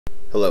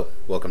Hello,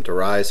 welcome to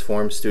Rise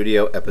Form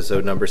Studio,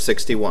 episode number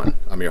 61.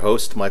 I'm your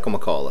host, Michael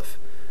McAuliffe.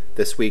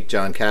 This week,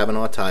 John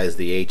Kavanaugh ties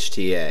the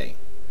H.T.A.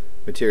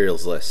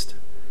 Materials list.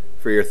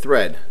 For your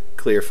thread,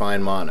 clear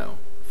fine mono.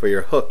 For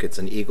your hook, it's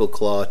an Eagle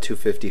Claw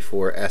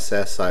 254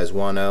 SS size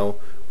 1.0,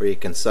 where you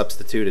can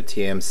substitute a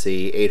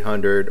TMC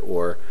 800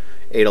 or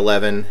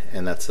 811,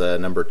 and that's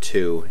number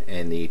 2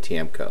 in the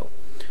TMCO.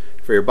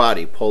 For your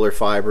body, polar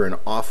fiber in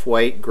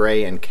off-white,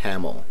 gray, and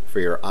camel. For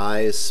your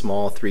eyes,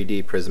 small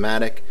 3D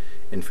prismatic.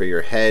 And for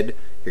your head,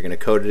 you're going to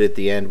coat it at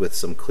the end with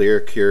some clear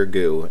cure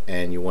goo,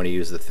 and you want to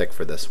use the thick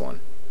for this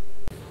one.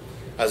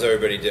 How's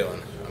everybody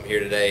doing? I'm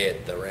here today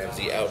at the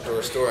Ramsey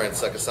Outdoor Store in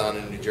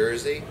Succossana, New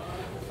Jersey.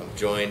 I'm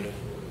joined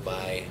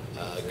by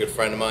a good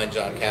friend of mine,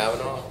 John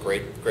Kavanaugh,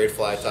 great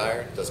fly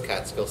tyer, does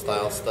Catskill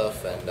style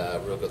stuff and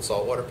real good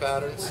saltwater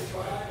patterns.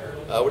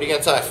 What are you going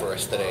to tie for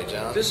us today,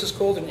 John? This is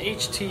called an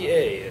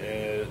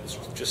H.T.A. It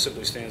just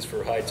simply stands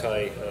for Hy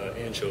Tye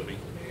Anchovy.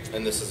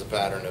 And this is a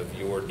pattern of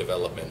your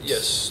development.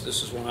 Yes,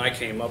 this is one I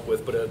came up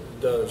with, but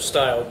the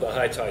style, the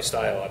Hy Tye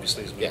style,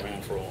 obviously has been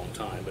around for a long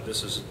time. But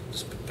this is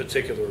this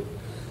particular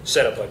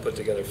setup I put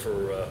together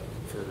for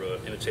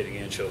imitating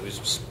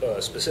anchovies,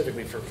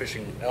 specifically for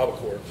fishing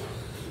albacore.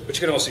 But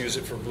you can also use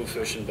it for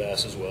bluefish and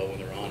bass as well when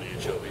they're on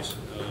anchovies.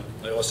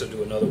 I also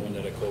do another one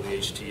that I call the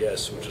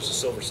H.T.S, which is a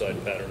silver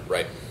side pattern.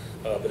 Right.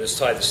 But it's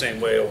tied the same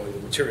way, only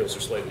the materials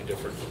are slightly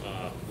different,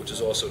 which is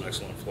also an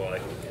excellent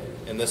fly.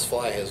 And this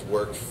fly has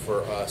worked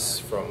for us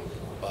from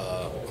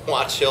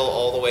Watch Hill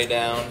all the way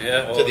down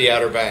to the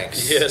Outer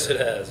Banks. Yes, it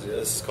has. Yes.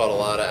 This is caught a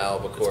lot of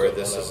albacore.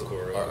 This is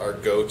our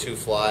go-to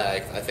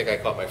fly. I think I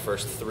caught my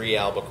first 3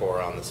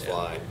 albacore on this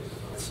fly.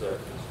 So,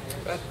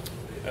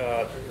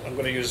 I'm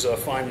going to use a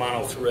fine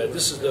mono thread.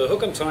 This is the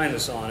hook I'm tying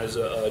this on is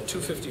a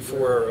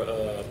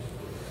 254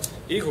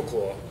 Eagle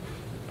Claw.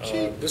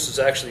 This is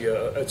actually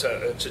it's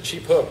a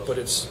cheap hook, but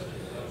it's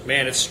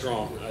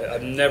strong.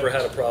 I've never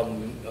had a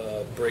problem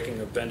breaking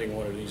or bending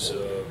one of these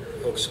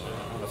hooks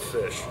on a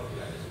fish.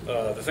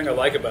 The thing I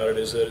like about it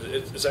is that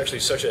it's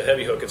actually such a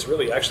heavy hook. It's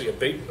really actually a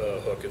bait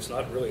hook. It's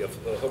not really a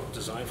hook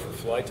designed for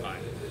fly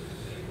tying.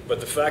 But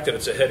the fact that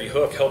it's a heavy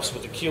hook helps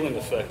with the keeling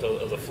effect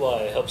of the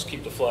fly. It helps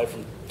keep the fly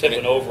from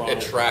tipping over on it.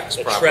 It tracks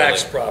properly. It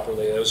tracks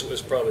properly. It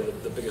was probably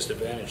the biggest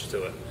advantage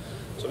to it.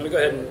 So I'm going to go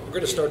ahead and we're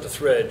going to start the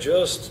thread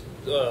just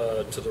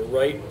to the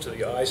right, to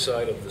the eye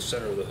side of the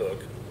center of the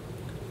hook.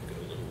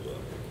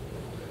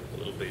 Get a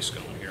little base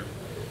going here.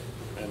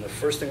 And the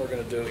first thing we're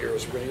going to do here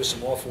is we're going to use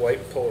some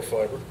off-white polar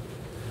fiber.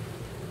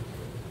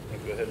 I'm going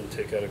to go ahead and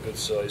take out a good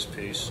sized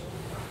piece.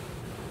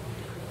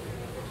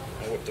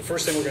 Now, the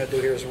first thing we're going to do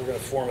here is we're going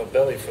to form a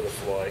belly for the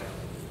fly.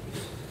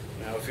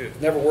 Now, if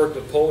you've never worked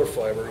with polar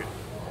fiber,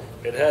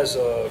 it has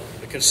the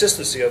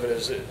consistency of it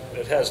is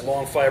it has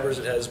long fibers,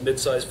 it has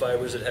mid-sized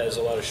fibers, it has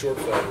a lot of short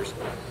fibers.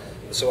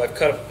 And so I've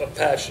cut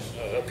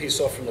a piece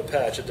off from the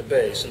patch at the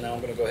base, and now I'm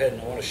going to go ahead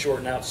and I want to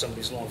shorten out some of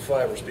these long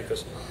fibers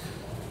because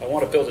I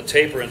want to build a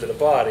taper into the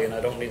body, and I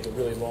don't need the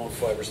really long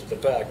fibers at the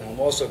back. Now I'm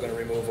also going to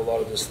remove a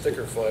lot of this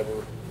thicker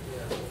fiber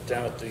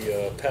down at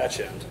the patch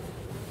end.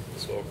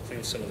 So I'll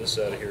clean some of this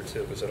out of here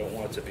too, because I don't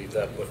want it to be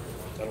that, but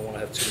I don't want to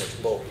have too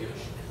much bulk.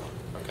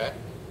 Okay.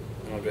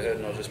 And I'll go ahead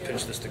and I'll just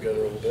pinch this together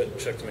a little bit and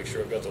check to make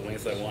sure I've got the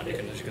length I want.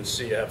 As you can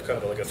see, I have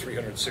kind of like a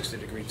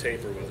 360-degree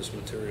taper with this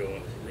material,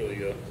 and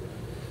really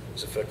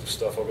is effective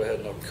stuff. I'll go ahead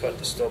and I'll cut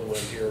the stubble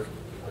in here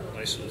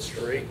nice and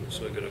straight,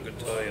 so I get a good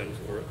tie-in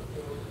for it.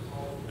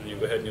 And you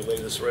go ahead and you lay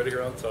this right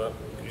here on top.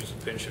 You can use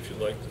a pinch if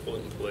you'd like to hold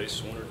it in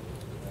place, 1 or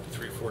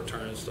 3 or 4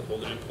 turns to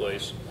hold it in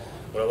place.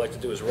 What I like to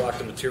do is rock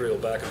the material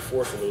back and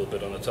forth a little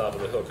bit on the top of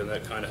the hook, and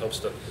that kind of helps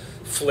to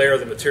flare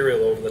the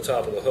material over the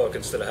top of the hook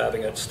instead of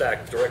having it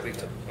stacked directly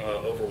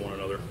over one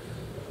another.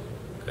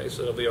 Okay,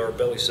 so that'll be our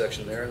belly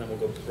section there, and then we'll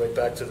go right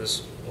back to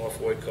this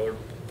off-white colored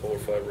polar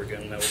fiber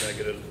again. Now we're going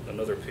to get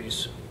another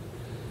piece.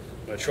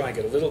 I'm going to try and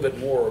get a little bit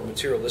more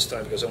material this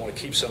time because I want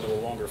to keep some of the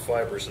longer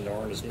fibers, and there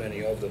aren't as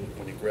many of them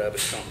when you grab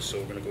it comes. So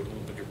we're going to go with a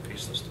little bigger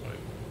piece this time.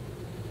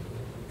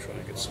 Try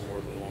and get some more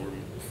of the longer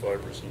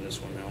fibers in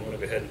this one. Now I'm going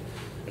to go ahead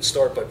and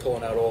start by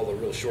pulling out all the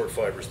real short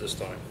fibers this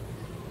time.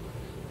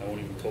 I won't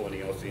even pull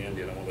any off the end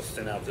yet. I want to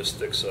thin out this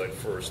thick side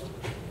first.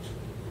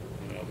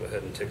 And then I'll go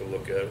ahead and take a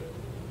look at it.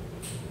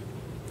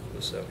 Pull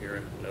this out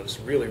here. Now this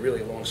really,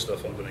 really long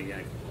stuff, I'm going to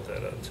yank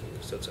that out too,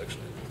 because that's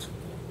actually good.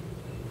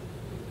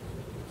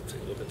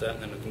 Take a look at that,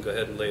 and then we can go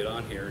ahead and lay it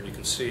on here, and you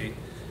can see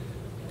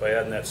by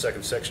adding that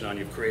second section on,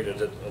 you've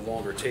created a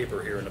longer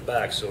taper here in the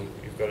back, so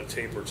you've got a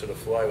taper to the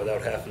fly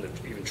without having to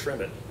even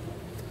trim it.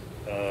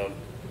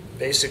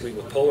 Basically,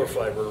 with polar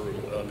fiber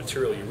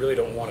material, you really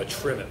don't want to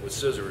trim it with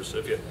scissors.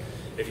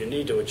 If you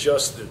need to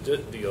adjust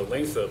the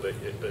length of it,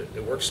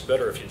 it works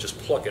better if you just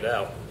pluck it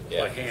out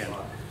by hand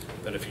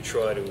than if you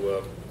try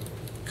to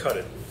cut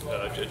it.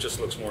 It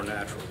just looks more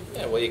natural.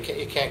 Yeah, well, you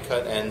can't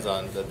cut ends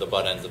on the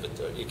butt ends of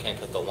it. You can't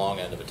cut the long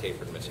end of a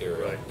tapered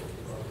material. Right.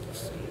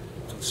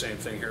 Do the same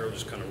thing here. We'll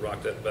just kind of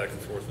rock that back and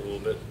forth a little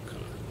bit,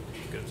 kind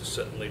of get it to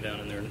set and lay down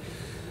in there. And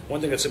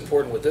one thing that's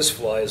important with this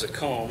fly is a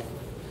comb.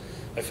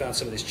 I found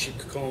some of these cheap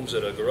combs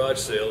at a garage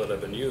sale that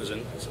I've been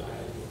using. So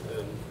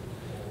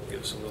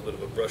gives a little bit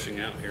of a brushing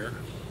out here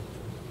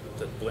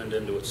that blend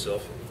into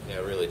itself. Yeah,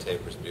 it really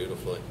tapers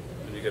beautifully.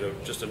 And you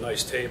get just a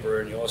nice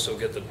taper, and you also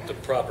get the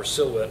proper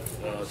silhouette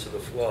to the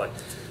fly.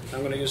 I'm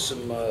going to use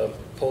some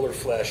polar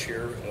flash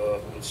here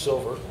in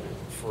silver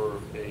for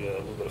a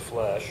little bit of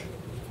flash.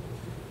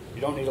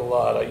 You don't need a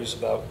lot. I use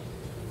about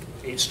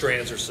 8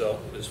 strands or so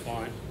is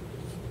fine.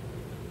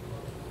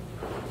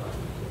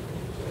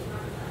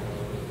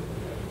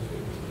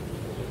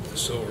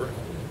 This over.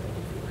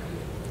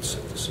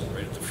 Set this in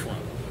right at the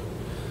front.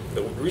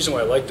 The reason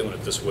why I like doing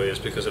it this way is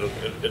because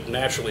it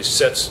naturally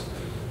sets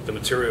the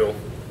material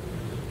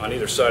on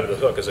either side of the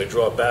hook. As I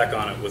draw back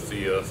on it with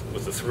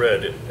the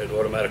thread, it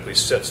automatically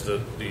sets the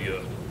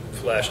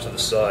flash to the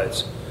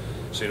sides,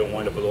 so you don't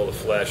wind up with all the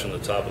flash on the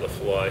top of the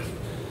fly.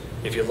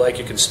 If you like,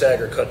 you can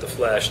stagger cut the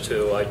flash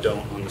too. I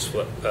don't on this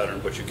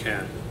pattern, but you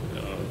can.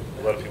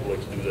 A lot of people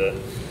like to do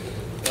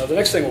that. The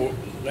next thing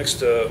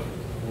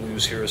we'll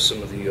use here is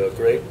some of the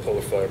gray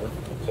polar fiber.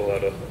 I'll pull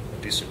out a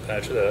decent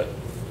patch of that,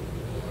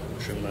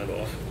 trim that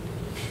off.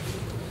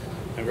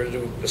 I'm going to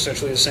do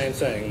essentially the same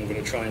thing. I'm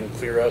going to try and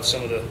clear out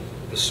some of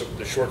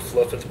the short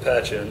fluff at the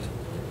patch end,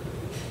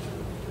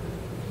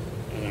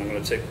 and I'm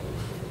going to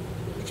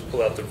just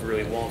pull out the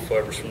really long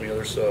fibers from the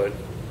other side.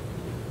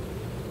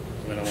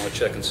 And then I want to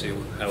check and see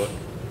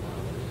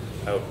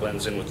how it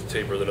blends in with the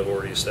taper that I've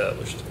already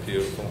established.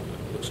 Beautiful.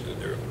 It looks good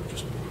there.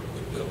 Just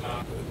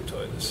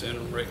tie this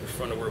in right in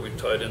front of where we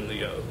tied in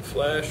the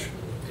flash.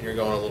 And you're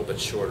going a little bit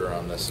shorter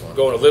on this one.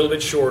 Going a little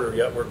bit shorter.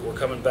 Yep, we're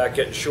coming back,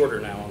 getting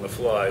shorter now on the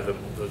fly. The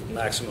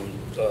maximum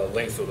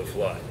length of the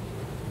fly.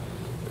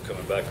 We're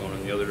coming back going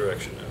in the other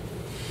direction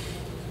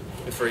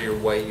now. And for your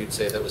weight, you'd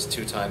say that was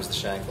 2 times the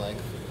shank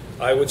length?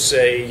 I would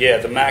say, yeah,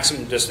 the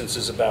maximum distance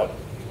is about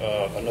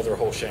another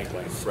whole shank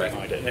length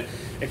behind it.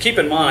 And keep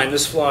in mind,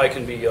 this fly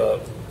can be,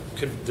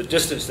 the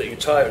distance that you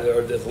tie,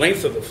 or the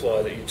length of the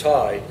fly that you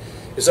tie,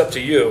 is up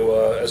to you.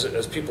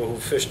 As people who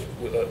fished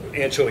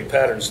anchovy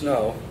patterns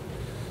know,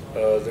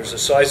 there's a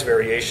size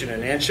variation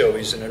in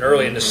anchovies, and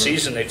early in the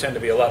season they tend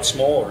to be a lot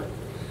smaller.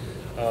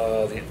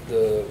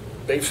 The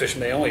bait fish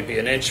may only be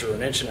 1 inch or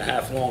 1.5 inches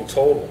long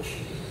total.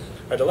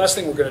 All right, the last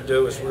thing we're going to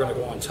do is we're going to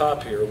go on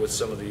top here with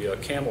some of the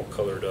camel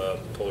colored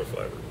polar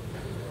fiber.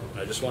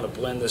 I just want to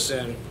blend this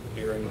in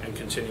here and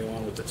continue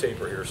on with the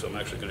taper here, so I'm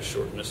actually going to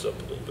shorten this up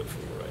a little bit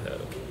from where I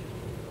had it.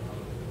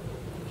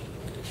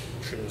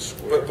 Trim the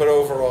square. But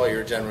overall,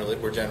 we're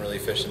generally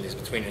fishing these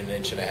between 1.5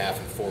 inches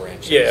and 4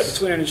 inches. Yeah,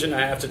 between 1.5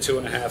 inches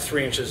to 2.5,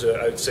 3 inches.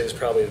 I would say is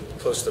probably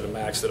close to the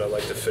max that I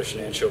like to fish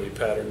an anchovy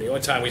pattern. The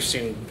only time we've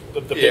seen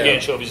the big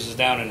anchovies is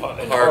down in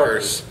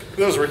harbors.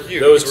 Those were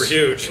huge. Those were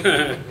huge.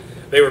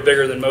 They were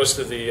bigger than most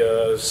of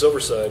the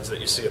silver sides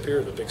that you see up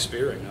here, the big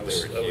spearing. I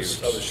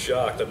was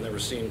shocked. I've never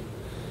seen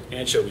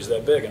anchovies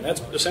that big, and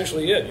that's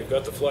essentially it. You've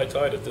got the fly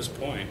tied at this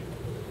point.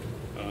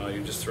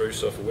 You just throw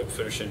yourself a whip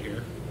finish in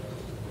here.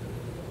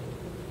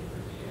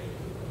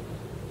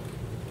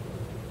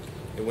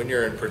 And when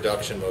you're in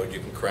production mode, you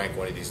can crank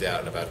one of these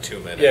out in about 2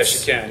 minutes.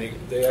 Yes, you can.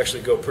 They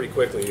actually go pretty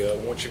quickly.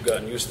 Once you've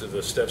gotten used to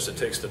the steps it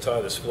takes to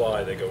tie this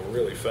fly, they go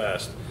really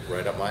fast.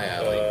 Right up my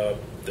alley.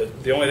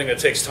 The only thing that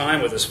takes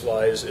time with this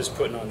fly is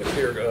putting on the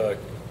clear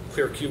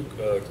Q.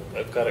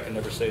 God, I can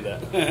never say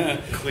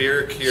that.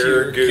 Clear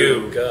Cure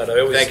Goo. God,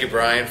 Thank you,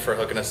 Brian, for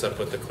hooking us up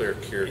with the Clear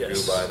Cure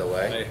Goo, by the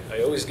way.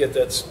 I always get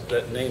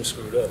that name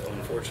screwed up,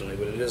 unfortunately,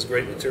 but it is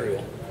great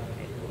material.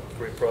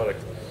 Great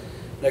product.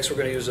 Next, we're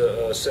going to use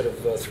a set of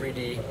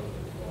 3D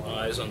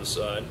eyes on the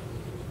side.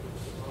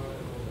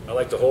 I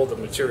like to hold the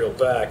material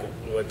back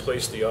when I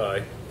place the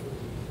eye,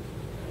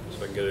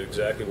 so I can get it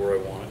exactly where I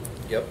want it.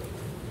 Yep.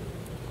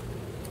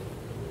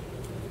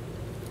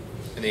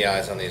 And the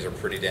eyes on these are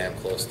pretty damn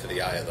close to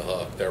the eye of the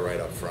hook. They're right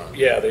up front.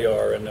 Yeah, they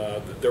are, and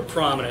they're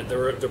prominent.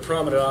 They're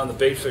prominent on the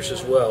bait fish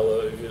as well.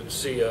 If you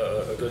see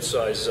a good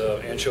size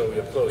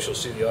anchovy up close, you'll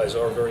see the eyes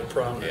are very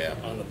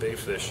prominent on the bait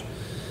fish.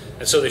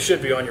 And so they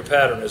should be on your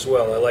pattern as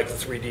well. I like the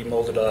 3D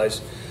molded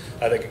eyes.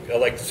 I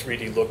like the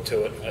 3D look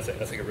to it. I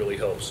think it really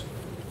helps.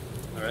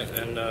 All right,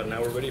 and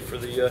now we're ready for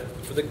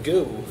the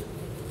goo.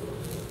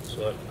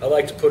 So I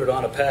like to put it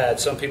on a pad.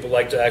 Some people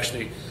like to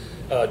actually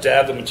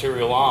dab the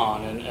material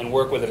on and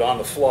work with it on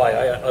the fly.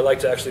 I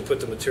like to actually put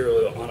the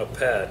material on a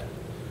pad,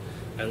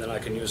 and then I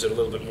can use it a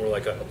little bit more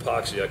like an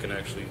epoxy.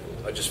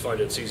 I just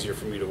find it's easier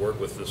for me to work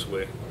with this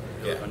way.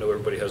 Yeah. I know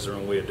everybody has their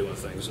own way of doing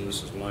things, and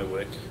this is my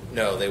way.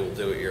 No, they will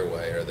do it your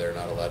way, or they're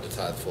not allowed to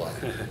tie the fly.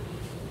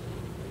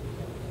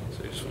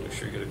 So you just want to make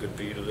sure you get a good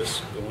bead of this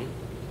going.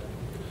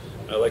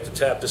 I like to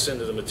tap this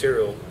into the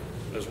material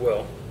as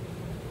well.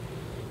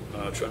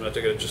 Try not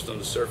to get it just on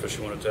the surface.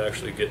 You want it to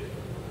actually get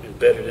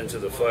embedded into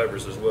the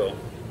fibers as well.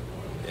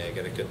 Yeah,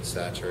 get it good and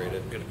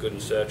saturated. Get it good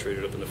and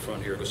saturated up in the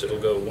front here, because it'll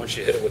go, once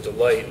you hit it with the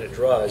light and it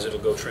dries, it'll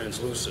go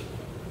translucent.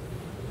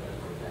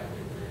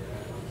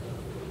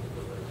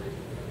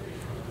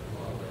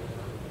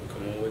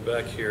 Come all the way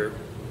back here.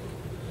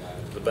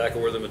 The back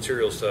of where the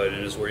material's tied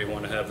in is where you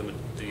want to have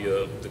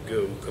the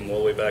goo. Come all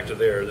the way back to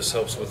there. This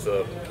helps with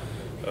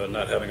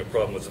not having a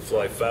problem with the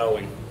fly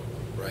fouling.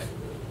 Right.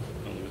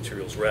 And the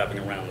material's wrapping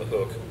around the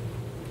hook.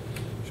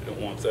 You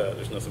don't want that.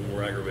 There's nothing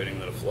more aggravating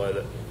than a fly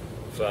that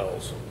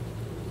fouls.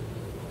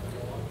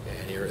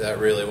 And that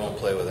really won't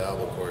play with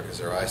albacore because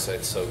their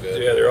eyesight's so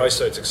good. Yeah, their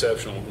eyesight's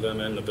exceptional. Them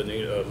and the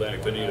bonito,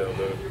 Atlantic bonito.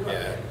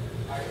 Yeah.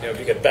 You know, if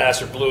you get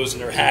bass or blues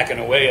and they're hacking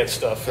away at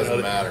stuff,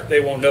 Doesn't matter. They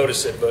won't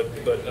notice it. But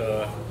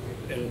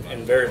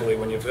invariably,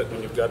 when you've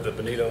got the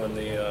bonito and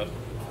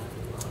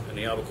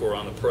the albacore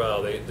on the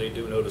prow, they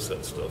do notice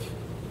that stuff.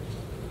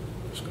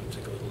 I'm just going to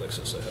take a little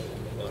excess I have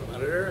on the bottom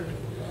out of there, and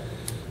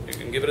you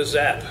can give it a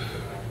zap.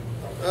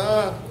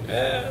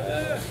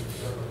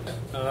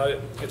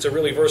 It's a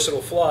really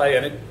versatile fly,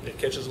 and it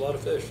catches a lot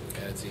of fish.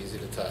 And it's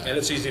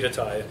easy to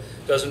tie. It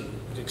doesn't,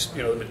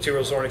 the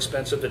materials aren't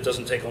expensive. It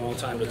doesn't take a long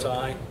time to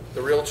tie.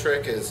 The real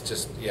trick is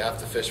just you have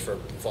to fish for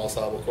false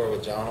albacore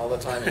with John all the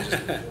time. And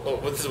just, well,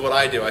 this is what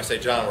I do. I say,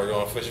 John, we're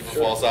going fishing for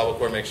false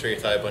albacore. Make sure you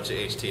tie a bunch of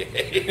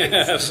H.T.A.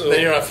 Absolutely.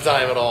 Then you don't have to tie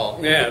them at all.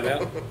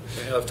 Yeah,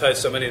 I've tied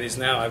so many of these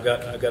now. I've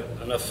got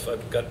enough.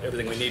 I've got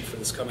everything we need for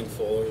this coming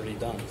fall already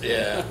done.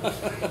 Yeah.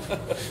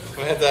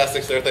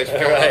 Fantastic, sir. Thanks for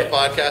coming on the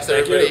podcast,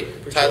 everybody.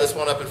 Tie this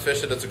one up and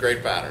fish it. It's a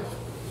great pattern.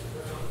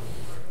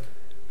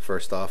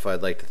 First off,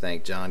 I'd like to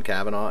thank John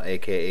Kavanaugh,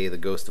 a.k.a. the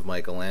Ghost of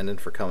Michael Landon,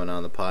 for coming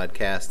on the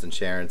podcast and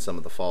sharing some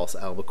of the false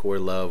albacore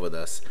love with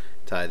us.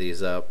 Tie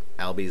these up.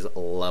 Albies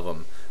love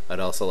them. I'd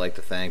also like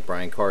to thank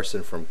Brian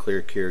Carson from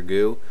Clear Cure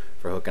Goo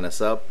for hooking us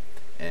up.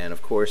 And,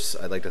 of course,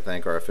 I'd like to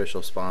thank our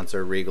official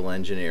sponsor, Regal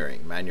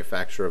Engineering,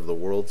 manufacturer of the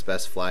world's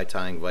best fly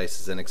tying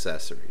vices and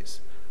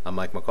accessories. I'm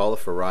Mike McAuliffe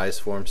for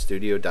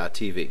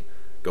RiseFormStudio.tv.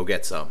 Go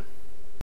get some.